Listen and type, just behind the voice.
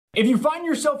If you find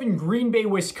yourself in Green Bay,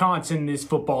 Wisconsin this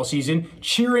football season,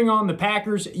 cheering on the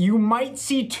Packers, you might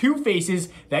see two faces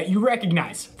that you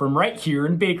recognize from right here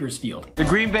in Bakersfield. The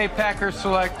Green Bay Packers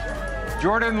select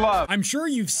Jordan Love. I'm sure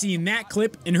you've seen that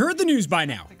clip and heard the news by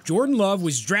now. Jordan Love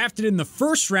was drafted in the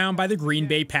first round by the Green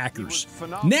Bay Packers.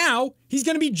 Now, he's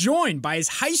going to be joined by his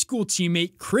high school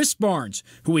teammate, Krys Barnes,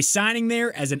 who is signing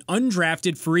there as an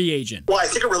undrafted free agent. Well, I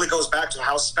think it really goes back to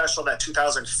how special that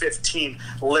 2015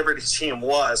 Liberty team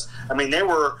was. I mean, they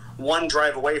were one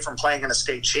drive away from playing in a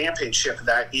state championship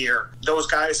that year. Those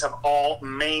guys have all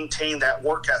maintained that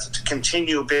work ethic to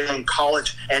continue being in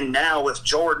college, and now with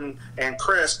Jordan and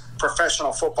Krys,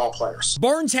 professional football players.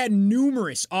 Barnes had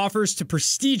numerous offers to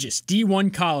prestigious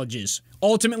D1 colleges.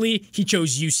 Ultimately, he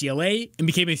chose UCLA and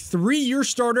became a 3-year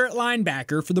starter at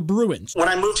linebacker for the Bruins. When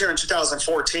I moved here in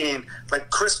 2014,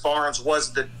 Krys Barnes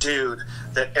was the dude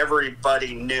that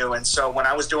everybody knew. And so when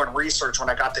I was doing research, when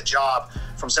I got the job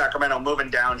from Sacramento moving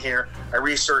down here, I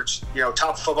researched,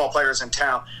 top football players in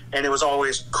town, and it was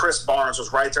always Krys Barnes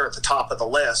was right there at the top of the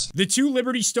list. The two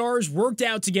Liberty Stars worked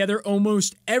out together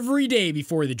almost every day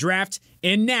before the draft,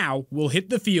 and now will hit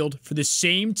the field for the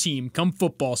same team come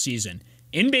football season.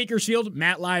 In Bakersfield,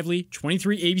 Matt Lively,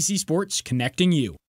 23 ABC Sports, connecting you.